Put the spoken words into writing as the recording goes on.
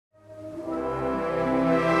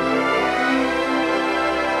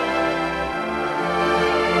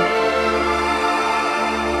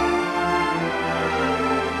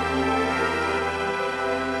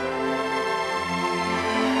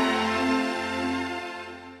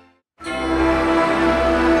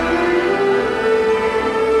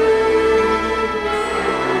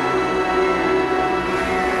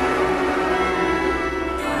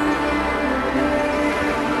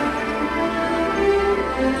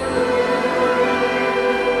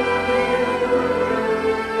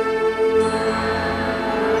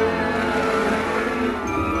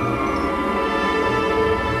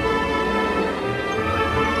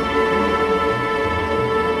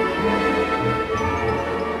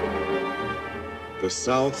The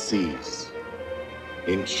South Seas,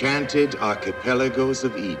 enchanted archipelagos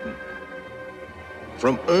of Eden.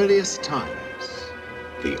 From earliest times,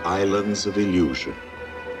 the islands of illusion.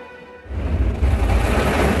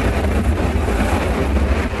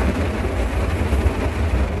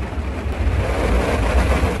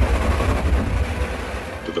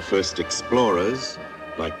 To the first explorers,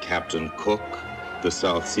 like Captain Cook, the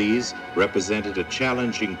South Seas represented a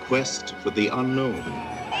challenging quest for the unknown.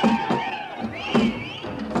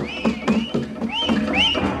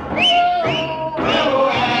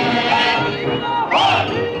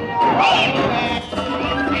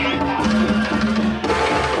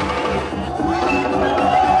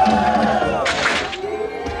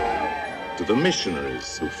 To the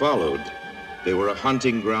missionaries who followed, they were a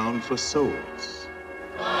hunting ground for souls.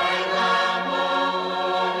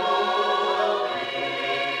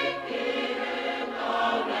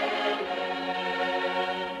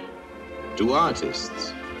 To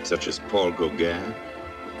artists, such as Paul Gauguin,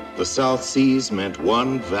 the South Seas meant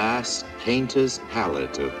one vast painter's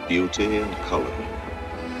palette of beauty and color.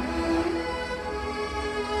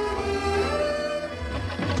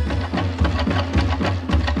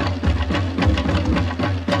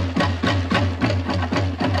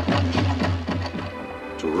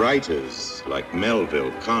 To writers like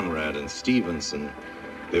Melville, Conrad, and Stevenson,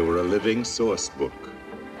 they were a living source book,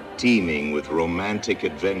 teeming with romantic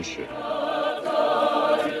adventure.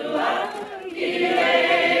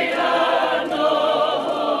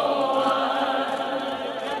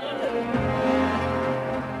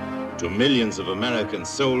 To millions of American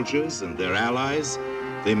soldiers and their allies,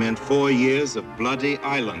 they meant 4 years of bloody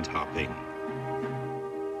island hopping.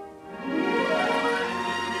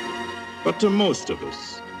 But to most of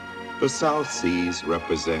us, the South Seas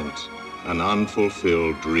represent an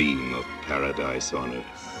unfulfilled dream of paradise on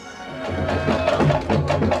earth.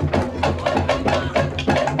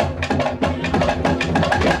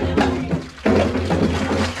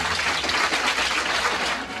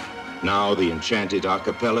 Now the enchanted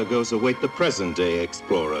archipelagos await the present-day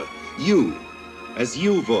explorer, you, as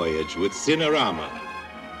you voyage with Cinerama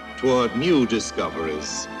toward new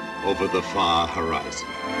discoveries over the far horizon.